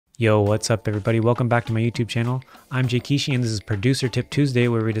Yo, what's up, everybody? Welcome back to my YouTube channel. I'm Jay Kishi, and this is Producer Tip Tuesday,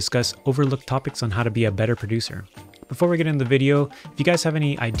 where we discuss overlooked topics on how to be a better producer. Before we get into the video, if you guys have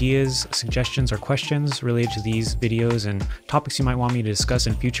any ideas, suggestions, or questions related to these videos and topics you might want me to discuss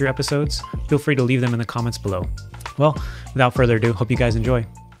in future episodes, feel free to leave them in the comments below. Well, without further ado, hope you guys enjoy.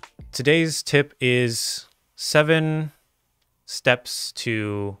 Today's tip is 7 steps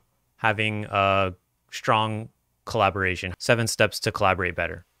to having a strong collaboration, 7 steps to collaborate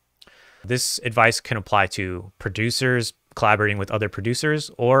better. This advice can apply to producers collaborating with other producers,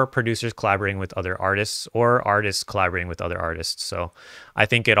 or producers collaborating with other artists, or artists collaborating with other artists. So I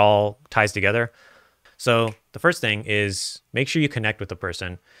think it all ties together. So the first thing is make sure you connect with the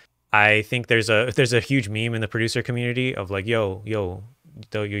person. I think there's a huge meme in the producer community of like, yo,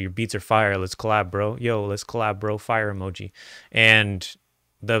 your beats are fire, let's collab, bro. Yo, let's collab, bro, fire emoji. And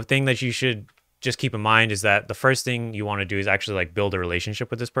the thing that you should just keep in mind is that the first thing you want to do is actually like build a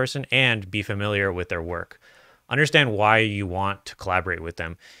relationship with this person and be familiar with their work. Understand why you want to collaborate with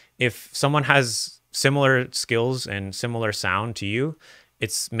them. If someone has similar skills and similar sound to you,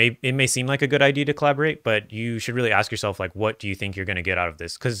 it may seem like a good idea to collaborate, but you should really ask yourself, like, what do you think you're going to get out of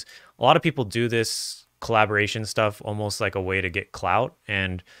this? Because a lot of people do this collaboration stuff almost like a way to get clout.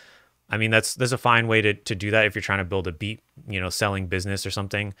 And I mean, that's a fine way to do that if you're trying to build a beat, selling business or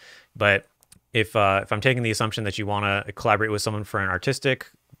something. But if I'm taking the assumption that you want to collaborate with someone for an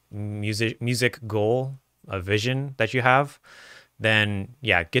artistic music goal, a vision that you have, then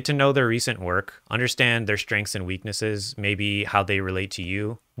yeah, get to know their recent work, understand their strengths and weaknesses, maybe how they relate to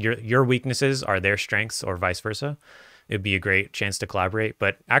you. Your weaknesses are their strengths or vice versa. It'd be a great chance to collaborate,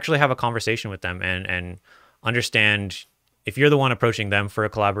 but actually have a conversation with them and understand, if you're the one approaching them for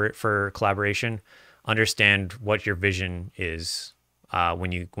collaboration, understand what your vision is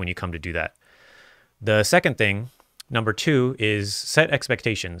when you come to do that. The second thing, number 2, is set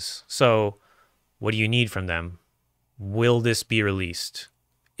expectations. So what do you need from them? Will this be released?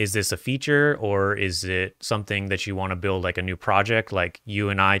 Is this a feature, or is it something that you want to build like a new project? Like you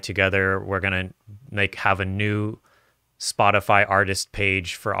and I together, we're going to have a new Spotify artist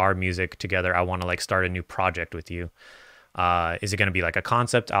page for our music together. I want to like start a new project with you. Is it going to be like a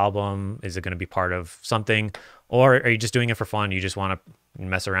concept album? Is it going to be part of something? Or are you just doing it for fun? You just want to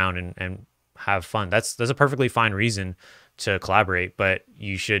mess around and have fun. That's a perfectly fine reason to collaborate, but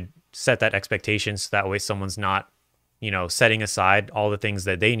you should set that expectation so that way someone's not, setting aside all the things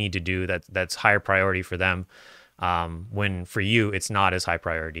that they need to do that's higher priority for them, when for you it's not as high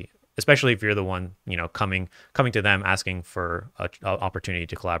priority, especially if you're the one, coming to them asking for an opportunity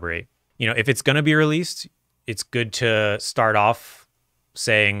to collaborate. If it's going to be released, it's good to start off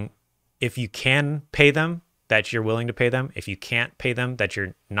saying, if you can pay them, that you're willing to pay them. If you can't pay them, that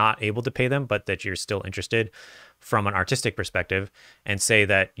you're not able to pay them, but that you're still interested from an artistic perspective, and say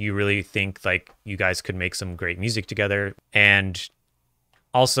that you really think like you guys could make some great music together. And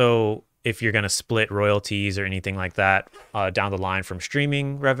also, if you're going to split royalties or anything like that down the line from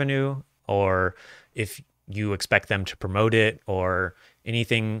streaming revenue, or if you expect them to promote it or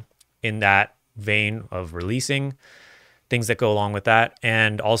anything in that vein of releasing, things that go along with that.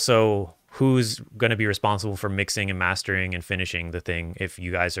 And also, who's going to be responsible for mixing and mastering and finishing the thing if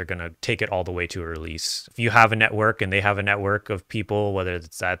you guys are going to take it all the way to a release. If you have a network and they have a network of people, whether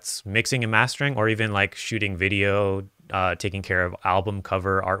that's mixing and mastering, or even like shooting video, taking care of album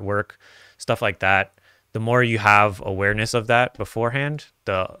cover artwork, stuff like that, the more you have awareness of that beforehand,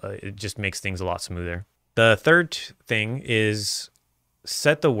 it just makes things a lot smoother. The third thing is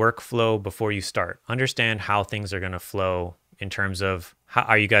set the workflow before you start. Understand how things are going to flow in terms of how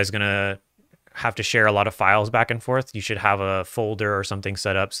are you guys going to have to share a lot of files back and forth. You should have a folder or something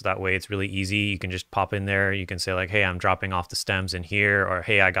set up so that way it's really easy. You can just pop in there. You can say like, hey, I'm dropping off the stems in here, or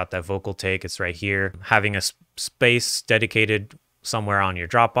hey, I got that vocal take, it's right here. Having a space dedicated somewhere on your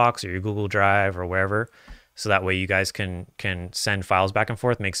Dropbox or your Google Drive or wherever, so that way you guys can send files back and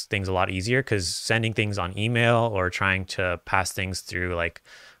forth, makes things a lot easier, because sending things on email or trying to pass things through like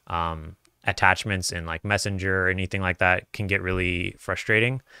attachments in like Messenger or anything like that can get really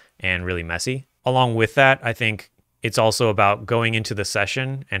frustrating and really messy. Along with that, I think it's also about going into the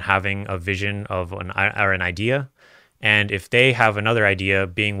session and having a vision of an idea. And if they have another idea,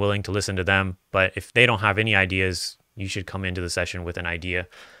 being willing to listen to them. But if they don't have any ideas, you should come into the session with an idea.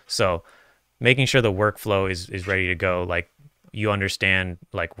 So making sure the workflow is ready to go. Like you understand,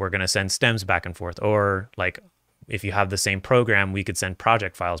 like we're going to send stems back and forth, or like if you have the same program, we could send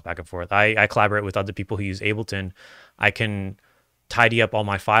project files back and forth. I collaborate with other people who use Ableton. I can tidy up all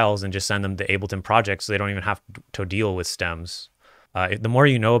my files and just send them the Ableton project, so they don't even have to deal with stems. The more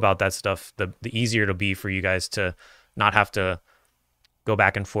you know about that stuff, the easier it'll be for you guys to not have to go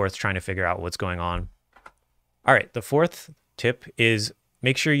back and forth trying to figure out what's going on. All right, the fourth tip is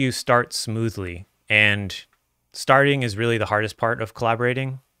make sure you start smoothly. And starting is really the hardest part of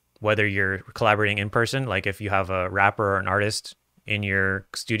collaborating, whether you're collaborating in person, like if you have a rapper or an artist in your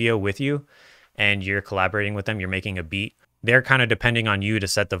studio with you and you're collaborating with them, you're making a beat, they're kind of depending on you to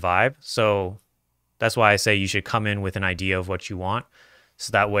set the vibe. So that's why I say you should come in with an idea of what you want.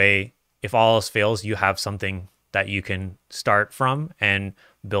 So that way, if all else fails, you have something that you can start from and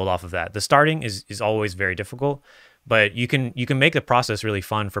build off of that. The starting is always very difficult, but you can make the process really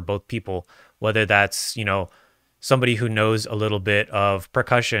fun for both people, whether that's, somebody who knows a little bit of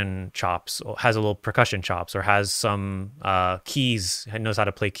percussion chops, or has a little percussion chops, or has some keys, knows how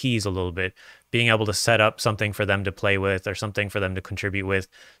to play keys a little bit, being able to set up something for them to play with, or something for them to contribute with,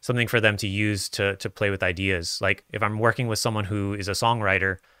 something for them to use to play with ideas. Like if I'm working with someone who is a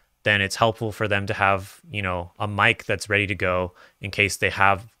songwriter, then it's helpful for them to have, a mic that's ready to go in case they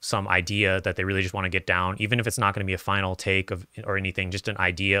have some idea that they really just want to get down, even if it's not going to be a final take of or anything, just an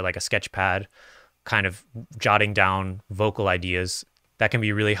idea like a sketch pad, kind of jotting down vocal ideas. That can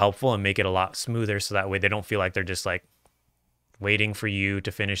be really helpful and make it a lot smoother, so that way they don't feel like they're just like waiting for you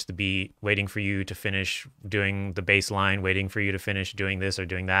to finish the beat, waiting for you to finish doing the bass line, waiting for you to finish doing this or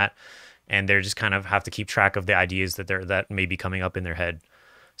doing that. And they're just kind of have to keep track of the ideas that may be coming up in their head.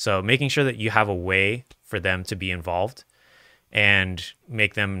 So making sure that you have a way for them to be involved and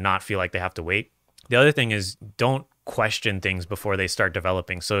make them not feel like they have to wait. The other thing is, don't question things before they start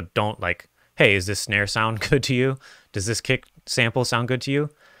developing. So don't like, hey, is this snare sound good to you? Does this kick sample sound good to you?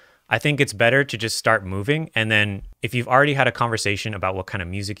 I think it's better to just start moving. And then if you've already had a conversation about what kind of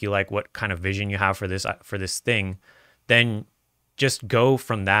music you like, what kind of vision you have for this thing, then just go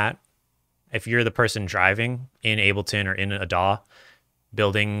from that. If you're the person driving in Ableton or in a DAW,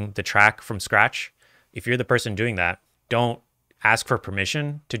 building the track from scratch, if you're the person doing that, don't ask for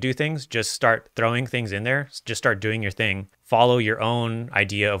permission to do things. Just start throwing things in there. Just start doing your thing. Follow your own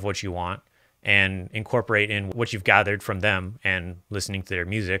idea of what you want and incorporate in what you've gathered from them and listening to their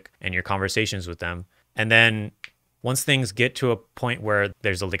music and your conversations with them. And then once things get to a point where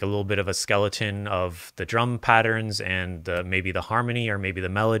there's like a little bit of a skeleton of the drum patterns and maybe the harmony or maybe the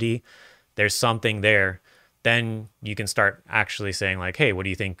melody, there's something there, then you can start actually saying like, hey, what do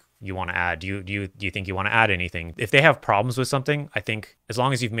you think you want to add? Do you think you want to add anything? If they have problems with something, I think as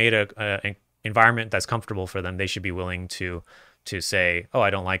long as you've made an environment that's comfortable for them, they should be willing to say, oh, I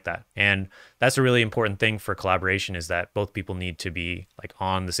don't like that. And that's a really important thing for collaboration, is that both people need to be like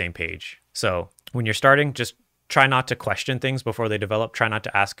on the same page. So when you're starting, just try not to question things before they develop. Try not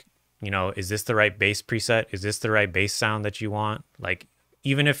to ask, is this the right bass preset? Is this the right bass sound that you want? Like,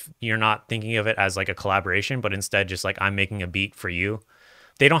 even if you're not thinking of it as like a collaboration, but instead just like, I'm making a beat for you,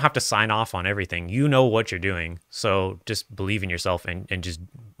 they don't have to sign off on everything. You know what you're doing. So just believe in yourself and just,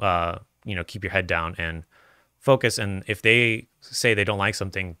 keep your head down and focus. And if they say they don't like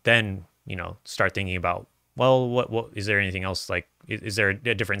something, then, start thinking about, well, what is there anything else? Like, is there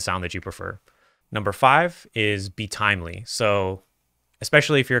a different sound that you prefer? Number 5 is be timely. So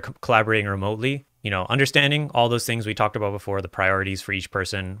especially if you're collaborating remotely, understanding all those things we talked about before, the priorities for each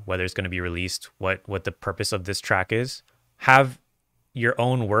person, whether it's going to be released, what the purpose of this track is. Have your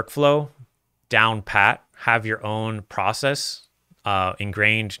own workflow down pat, have your own process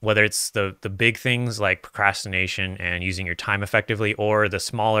ingrained, whether it's the big things like procrastination and using your time effectively, or the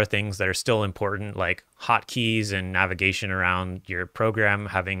smaller things that are still important, like hotkeys and navigation around your program,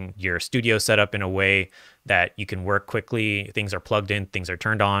 having your studio set up in a way that you can work quickly, things are plugged in, things are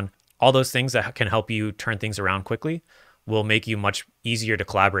turned on. All those things that can help you turn things around quickly will make you much easier to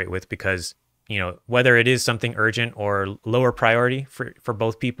collaborate with, because, whether it is something urgent or lower priority for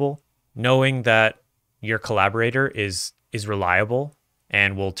both people, knowing that your collaborator is reliable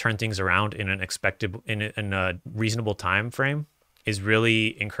and will turn things around in in a reasonable time frame is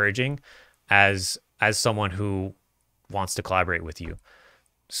really encouraging as someone who wants to collaborate with you.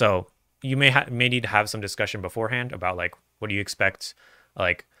 So you may need to have some discussion beforehand about like, what do you expect?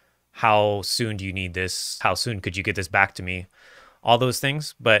 Like, how soon do you need this? How soon could you get this back to me? All those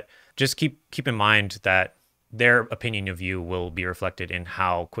things. But just keep in mind that their opinion of you will be reflected in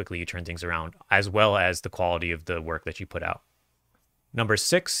how quickly you turn things around, as well as the quality of the work that you put out. Number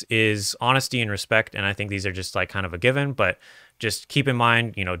 6 is honesty and respect. And I think these are just like kind of a given, but just keep in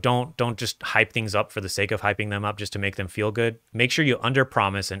mind, don't just hype things up for the sake of hyping them up just to make them feel good. Make sure you under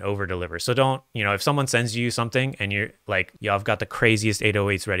promise and over deliver. So don't, if someone sends you something and you're like, yo, I've got the craziest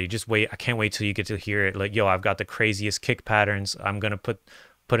 808s ready, just wait. I can't wait till you get to hear it. Like, yo, I've got the craziest kick patterns. I'm going to put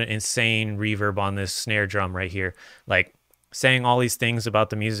an insane reverb on this snare drum right here. Like, saying all these things about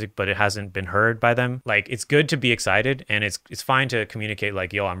the music, but it hasn't been heard by them. Like, it's good to be excited, and it's fine to communicate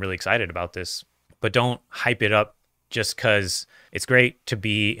like, yo, I'm really excited about this, but don't hype it up just because it's great to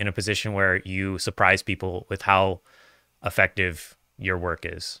be in a position where you surprise people with how effective your work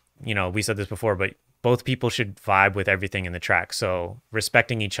is. You know, we said this before, but both people should vibe with everything in the track. So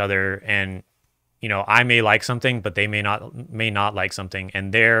respecting each other, and, you know, I may like something, but they may not like something,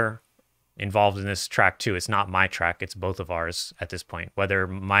 and they're involved in this track too. It's not my track, it's both of ours at this point, whether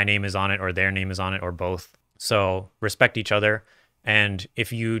my name is on it or their name is on it or both. So respect each other. And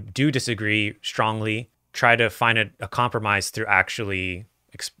if you do disagree strongly, try to find a compromise through actually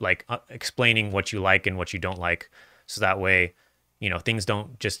explaining what you like and what you don't like. So that way, you know, things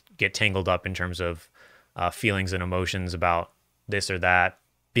don't just get tangled up in terms of feelings and emotions about this or that.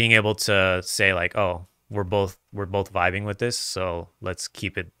 Being able to say like, oh, we're both vibing with this, so let's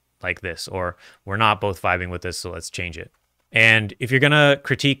keep it like this, or we're not both vibing with this, so let's change it. And if you're gonna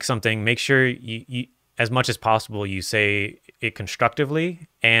critique something, make sure you as much as possible you say it constructively.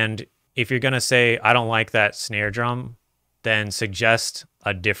 And if you're gonna say, I don't like that snare drum, then suggest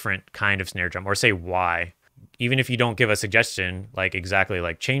a different kind of snare drum, or say why. Even if you don't give a suggestion, like exactly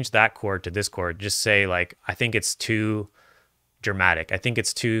like change that chord to this chord, just say like, I think it's too dramatic. I think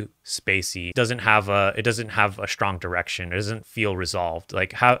it's too spacey. It doesn't have a strong direction. It doesn't feel resolved.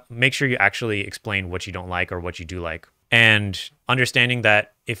 Like, make sure you actually explain what you don't like or what you do like. And understanding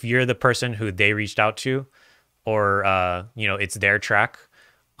that if you're the person who they reached out to, or you know, it's their track,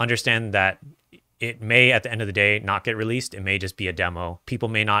 understand that it may at the end of the day not get released. It may just be a demo. People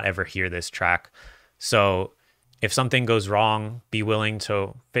may not ever hear this track. So if something goes wrong, be willing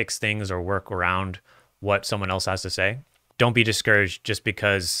to fix things or work around what someone else has to say. Don't be discouraged just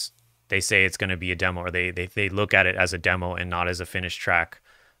because they say it's going to be a demo, or they look at it as a demo and not as a finished track.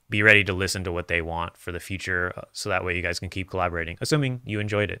 Be ready to listen to what they want for the future, so that way you guys can keep collaborating, assuming you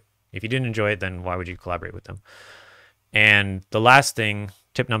enjoyed it. If you didn't enjoy it, then why would you collaborate with them? And the last thing,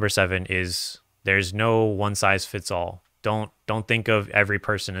 tip number 7, is there's no one size fits all. Don't think of every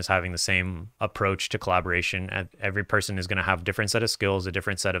person as having the same approach to collaboration. Every person is going to have a different set of skills, a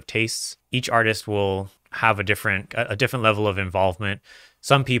different set of tastes. Each artist will have a different level of involvement.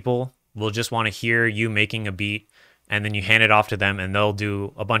 Some people will just want to hear you making a beat, and then you hand it off to them and they'll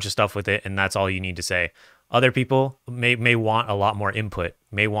do a bunch of stuff with it, and that's all you need to say. Other people may want a lot more input,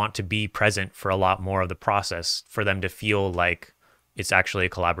 may want to be present for a lot more of the process, for them to feel like it's actually a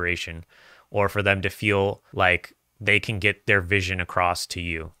collaboration, or for them to feel like they can get their vision across to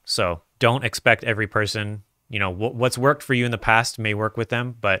you. So don't expect every person, you know, what's worked for you in the past may work with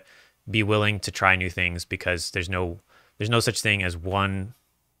them, but be willing to try new things, because there's no such thing as one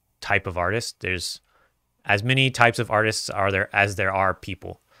type of artist. There's as many types of artists as there are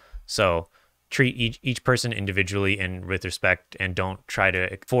people. So treat each person individually and with respect, and don't try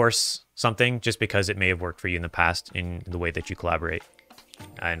to force something just because it may have worked for you in the past in the way that you collaborate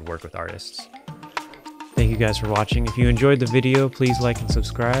and work with artists. Thank you guys for watching. If you enjoyed the video, please like and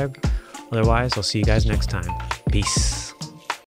subscribe. Otherwise, I'll see you guys next time. Peace.